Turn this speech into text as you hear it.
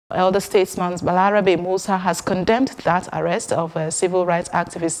Elder statesman Balarabe Musa has condemned that arrest of civil rights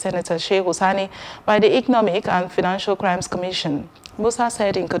activist Senator Shehu Sani by the Economic and Financial Crimes Commission. Musa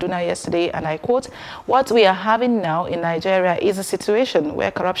said in Kaduna yesterday, and I quote, "What we are having now in Nigeria is a situation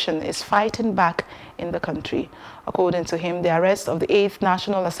where corruption is fighting back in the country." According to him, the arrest of the 8th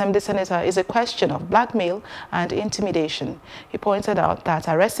National Assembly Senator is a question of blackmail and intimidation. He pointed out that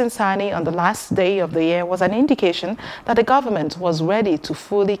arresting Sani on the last day of the year was an indication that the government was ready to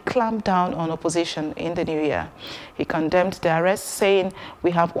fully clamp down on opposition in the new year. He condemned the arrest, saying,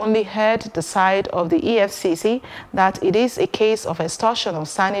 "We have only heard the side of the EFCC that it is a case of extortion of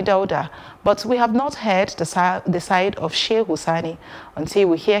Sani Dauda, but we have not heard the side of Shehu Sani. Until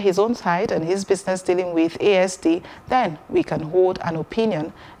we hear his own side and his business dealing with ASD, then we can hold an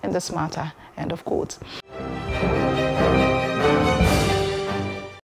opinion in this matter." End of quote.